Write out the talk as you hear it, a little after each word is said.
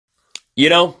You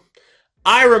know,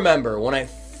 I remember when I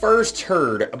first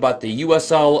heard about the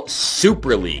USL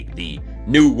Super League, the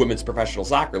new women's professional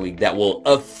soccer league that will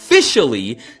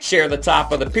officially share the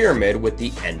top of the pyramid with the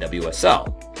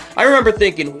NWSL. I remember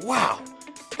thinking, wow,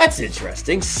 that's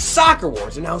interesting. Soccer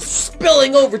wars are now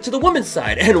spilling over to the women's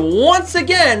side, and once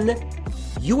again,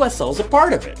 USL's a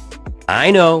part of it.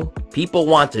 I know, people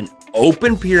want an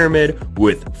open pyramid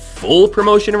with full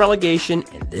promotion and relegation,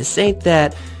 and this ain't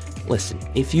that. Listen,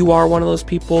 if you are one of those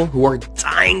people who are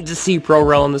dying to see pro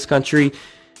rel in this country,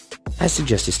 I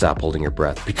suggest you stop holding your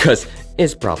breath because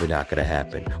it's probably not going to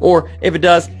happen. Or if it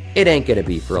does, it ain't going to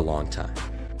be for a long time.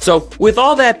 So with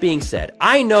all that being said,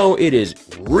 I know it is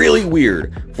really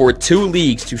weird for two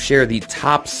leagues to share the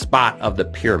top spot of the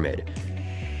pyramid.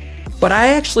 But I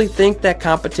actually think that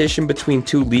competition between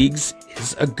two leagues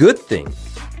is a good thing.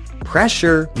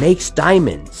 Pressure makes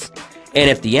diamonds. And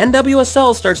if the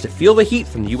NWSL starts to feel the heat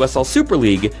from the USL Super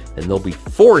League, then they'll be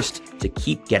forced to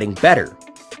keep getting better.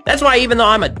 That's why even though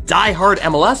I'm a die-hard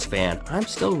MLS fan, I'm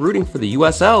still rooting for the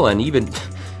USL and even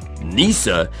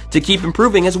NISA to keep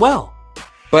improving as well.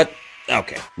 But,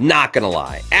 okay, not gonna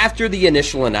lie. After the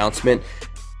initial announcement,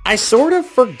 I sort of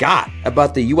forgot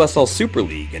about the USL Super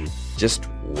League and just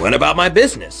went about my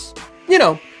business. You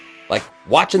know, like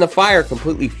watching the Fire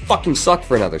completely fucking suck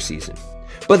for another season.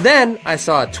 But then I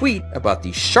saw a tweet about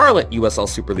the Charlotte USL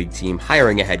Super League team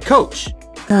hiring a head coach.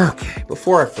 Okay,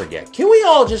 before I forget, can we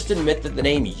all just admit that the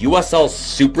name USL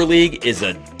Super League is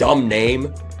a dumb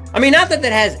name? I mean, not that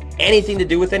that has anything to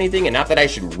do with anything and not that I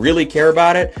should really care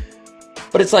about it,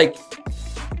 but it's like,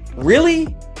 really?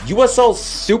 USL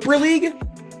Super League?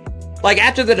 Like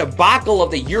after the debacle of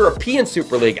the European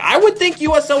Super League, I would think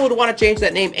USL would want to change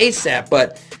that name ASAP,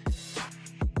 but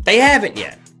they haven't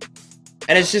yet.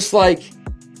 And it's just like,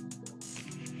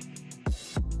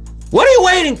 what are you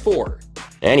waiting for?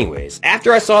 Anyways,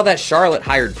 after I saw that Charlotte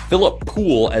hired Philip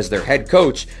Poole as their head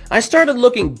coach, I started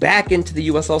looking back into the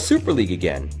USL Super League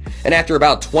again. And after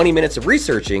about 20 minutes of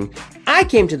researching, I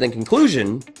came to the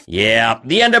conclusion, yeah,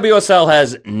 the NWSL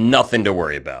has nothing to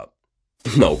worry about.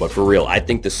 No, but for real, I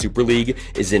think the Super League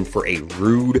is in for a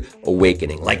rude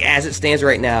awakening. Like as it stands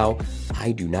right now,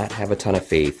 I do not have a ton of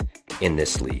faith in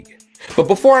this league. But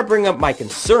before I bring up my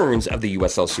concerns of the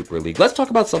USL Super League, let's talk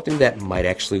about something that might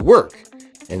actually work.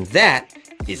 And that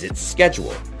is its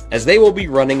schedule, as they will be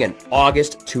running an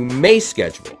August to May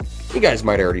schedule. You guys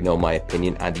might already know my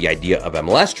opinion on the idea of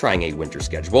MLS trying a winter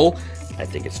schedule. I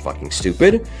think it's fucking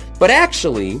stupid. But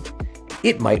actually,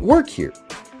 it might work here,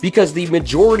 because the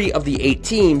majority of the 8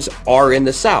 teams are in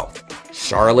the South.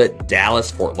 Charlotte,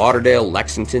 Dallas, Fort Lauderdale,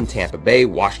 Lexington, Tampa Bay,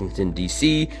 Washington,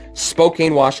 D.C.,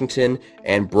 Spokane, Washington,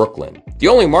 and Brooklyn. The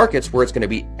only markets where it's going to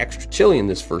be extra chilly in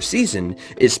this first season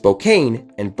is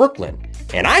Spokane and Brooklyn.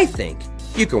 And I think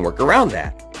you can work around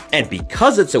that. And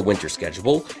because it's a winter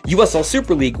schedule, USL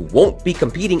Super League won't be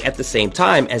competing at the same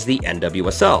time as the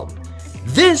NWSL.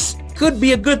 This could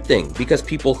be a good thing because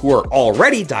people who are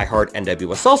already diehard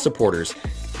NWSL supporters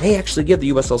may actually give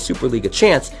the USL Super League a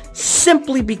chance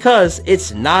simply because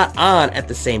it's not on at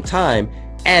the same time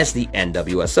as the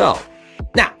NWSL.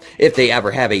 Now, if they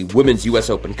ever have a Women's US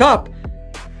Open Cup,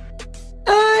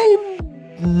 I'm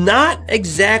not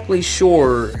exactly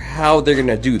sure how they're going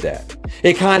to do that.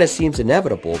 It kind of seems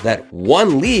inevitable that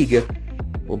one league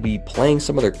will be playing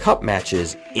some of their cup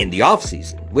matches in the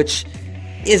offseason, which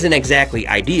isn't exactly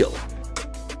ideal.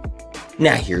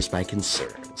 Now here's my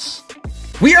concerns.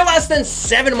 We are less than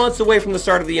 7 months away from the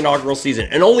start of the inaugural season,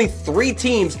 and only 3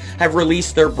 teams have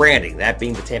released their branding, that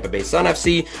being the Tampa Bay Sun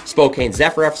FC, Spokane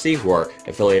Zephyr FC, who are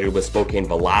affiliated with Spokane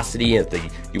Velocity at the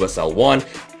USL 1,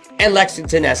 and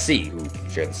Lexington SC, who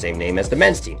share the same name as the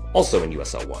men's team, also in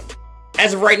USL 1.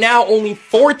 As of right now, only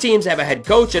 4 teams have a head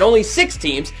coach, and only 6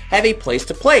 teams have a place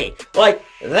to play. Like,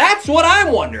 that's what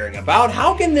I'm wondering about.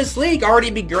 How can this league already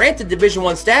be granted Division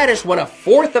 1 status when a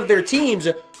fourth of their teams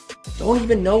don't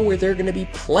even know where they're going to be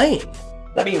playing?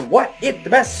 I mean, what if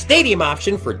the best stadium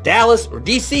option for Dallas or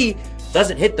DC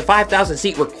doesn't hit the 5,000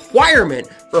 seat requirement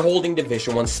for holding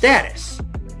Division 1 status?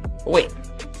 Wait,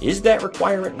 is that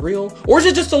requirement real? Or is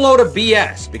it just a load of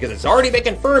BS? Because it's already been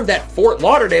confirmed that Fort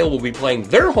Lauderdale will be playing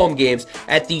their home games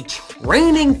at the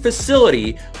training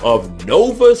facility of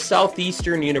Nova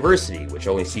Southeastern University, which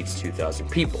only seats 2,000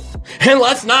 people. And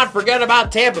let's not forget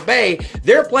about Tampa Bay.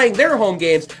 They're playing their home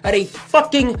games at a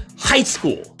fucking high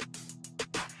school.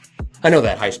 I know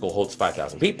that high school holds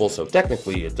 5,000 people, so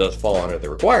technically it does fall under the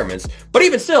requirements. But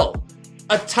even still,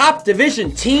 a top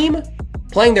division team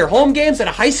playing their home games at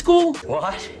a high school?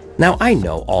 What? Now, I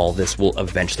know all this will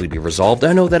eventually be resolved.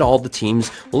 I know that all the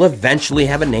teams will eventually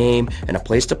have a name and a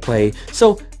place to play.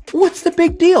 So what's the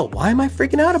big deal? Why am I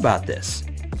freaking out about this?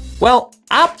 Well,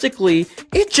 optically,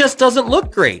 it just doesn't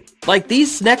look great. Like,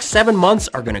 these next 7 months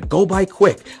are going to go by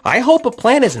quick. I hope a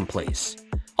plan is in place.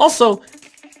 Also,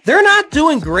 they're not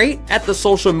doing great at the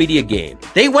social media game.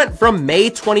 They went from May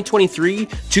 2023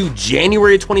 to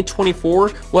January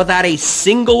 2024 without a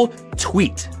single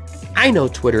tweet. I know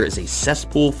Twitter is a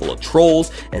cesspool full of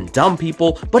trolls and dumb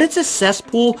people, but it's a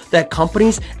cesspool that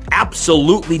companies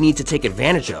absolutely need to take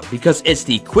advantage of because it's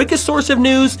the quickest source of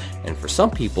news, and for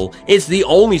some people, it's the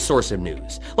only source of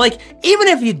news. Like, even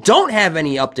if you don't have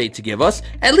any update to give us,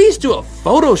 at least do a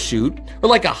photo shoot or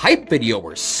like a hype video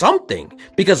or something.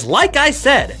 Because like I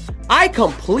said, I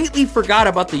completely forgot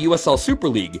about the USL Super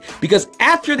League because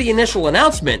after the initial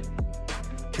announcement,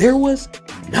 there was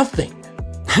nothing.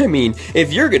 I mean,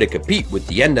 if you're going to compete with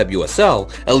the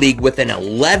NWSL, a league with an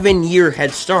 11-year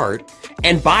head start,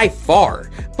 and by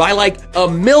far, by like a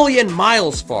million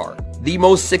miles far, the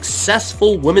most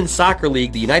successful women's soccer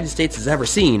league the United States has ever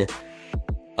seen,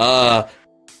 I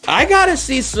gotta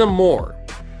see some more.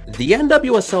 The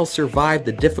NWSL survived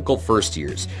the difficult first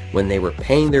years when they were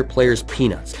paying their players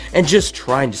peanuts and just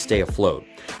trying to stay afloat.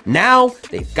 Now,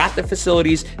 they've got the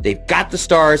facilities, they've got the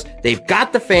stars, they've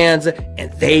got the fans,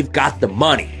 and they've got the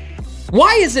money.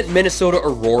 Why isn't Minnesota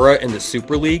Aurora in the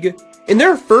Super League? In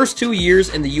their first 2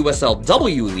 years in the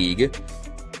USLW League,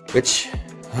 which,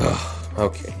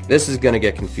 okay, this is going to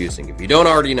get confusing. If you don't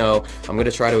already know, I'm going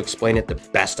to try to explain it the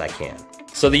best I can.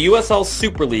 So the USL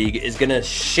Super League is going to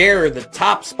share the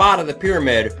top spot of the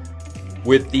pyramid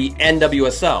with the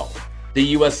NWSL.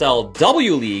 The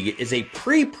USLW League is a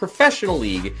pre-professional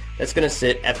league that's going to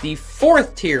sit at the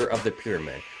 4th tier of the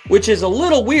pyramid, which is a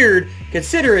little weird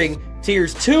considering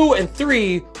tiers 2 and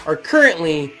 3 are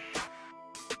currently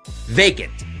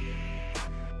vacant.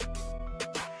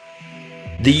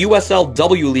 The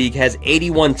USLW League has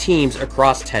 81 teams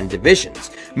across 10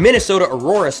 divisions. Minnesota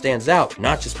Aurora stands out,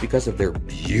 not just because of their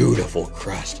beautiful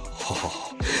crest,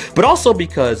 but also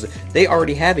because they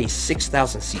already have a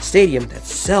 6,000-seat stadium that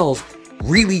sells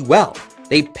really well.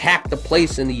 They packed the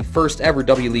place in the first ever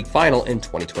W League final in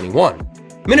 2021.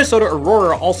 Minnesota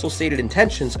Aurora also stated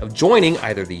intentions of joining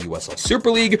either the USL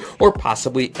Super League or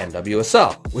possibly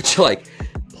NWSL, which, like,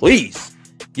 please,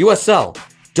 USL,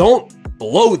 don't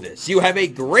blow this. You have a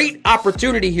great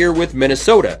opportunity here with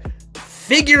Minnesota.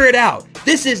 Figure it out.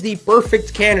 This is the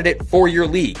perfect candidate for your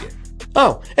league.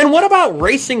 Oh, and what about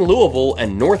Racing Louisville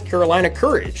and North Carolina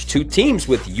Courage, 2 teams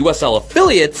with USL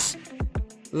affiliates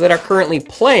that are currently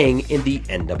playing in the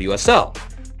NWSL?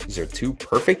 These are 2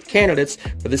 perfect candidates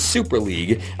for the Super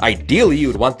League. Ideally, you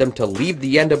would want them to leave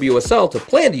the NWSL to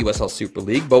play in the USL Super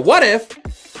League, but what if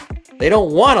they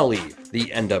don't want to leave the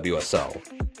NWSL?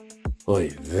 Oy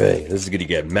vey, this is going to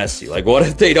get messy. Like, what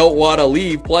if they don't want to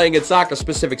leave playing at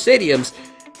soccer-specific stadiums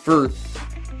for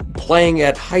playing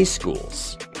at high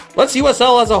schools? What's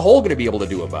USL as a whole going to be able to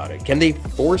do about it? Can they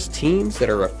force teams that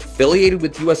are affiliated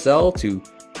with USL to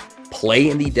play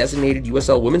in the designated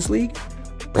USL Women's League?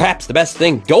 Perhaps the best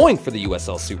thing going for the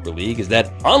USL Super League is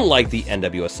that, unlike the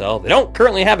NWSL, they don't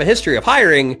currently have a history of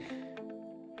hiring,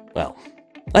 well,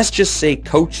 let's just say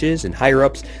coaches and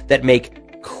higher-ups that make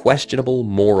questionable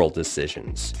moral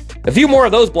decisions. A few more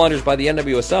of those blunders by the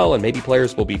NWSL and maybe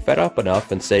players will be fed up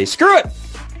enough and say, screw it,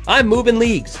 I'm moving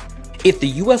leagues. If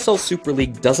the USL Super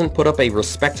League doesn't put up a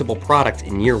respectable product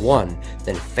in year 1,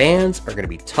 then fans are going to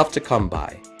be tough to come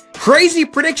by. Crazy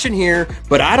prediction here,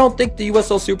 but I don't think the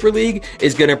USL Super League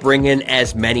is going to bring in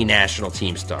as many national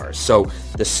team stars. So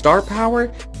the star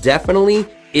power definitely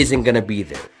isn't going to be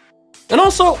there. And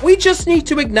also, we just need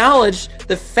to acknowledge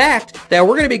the fact that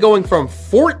we're going to be going from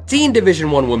 14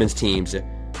 Division 1 women's teams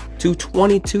to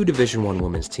 22 Division 1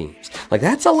 women's teams. Like,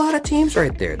 that's a lot of teams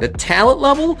right there. The talent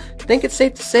level, I think it's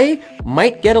safe to say,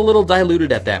 might get a little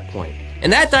diluted at that point.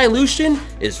 And that dilution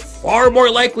is far more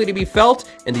likely to be felt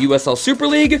in the USL Super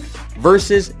League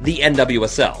versus the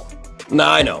NWSL.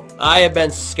 Now, I know, I have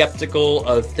been skeptical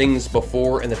of things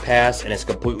before in the past, and it's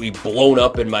completely blown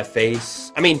up in my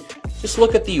face. I mean, just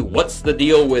look at the What's the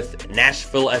Deal with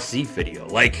Nashville SC video.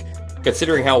 Like,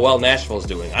 considering how well Nashville's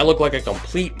doing, I look like a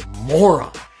complete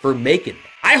moron for making it.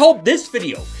 I hope this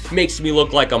video makes me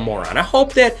look like a moron. I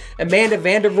hope that Amanda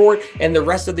Vandervoort and the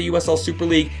rest of the USL Super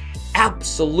League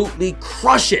absolutely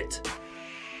crush it.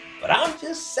 But I'm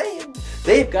just saying,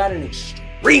 they've got an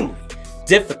extremely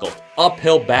difficult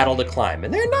uphill battle to climb,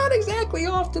 and they're not exactly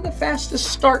off to the fastest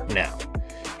start now.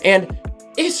 And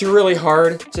it's really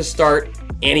hard to start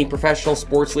any professional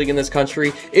sports league in this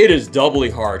country. It is doubly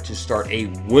hard to start a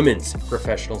women's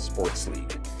professional sports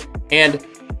league. And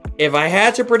if I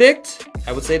had to predict,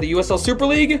 I would say the USL Super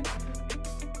League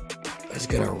is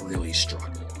gonna really struggle.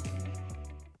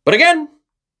 But again,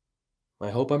 I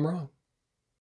hope I'm wrong.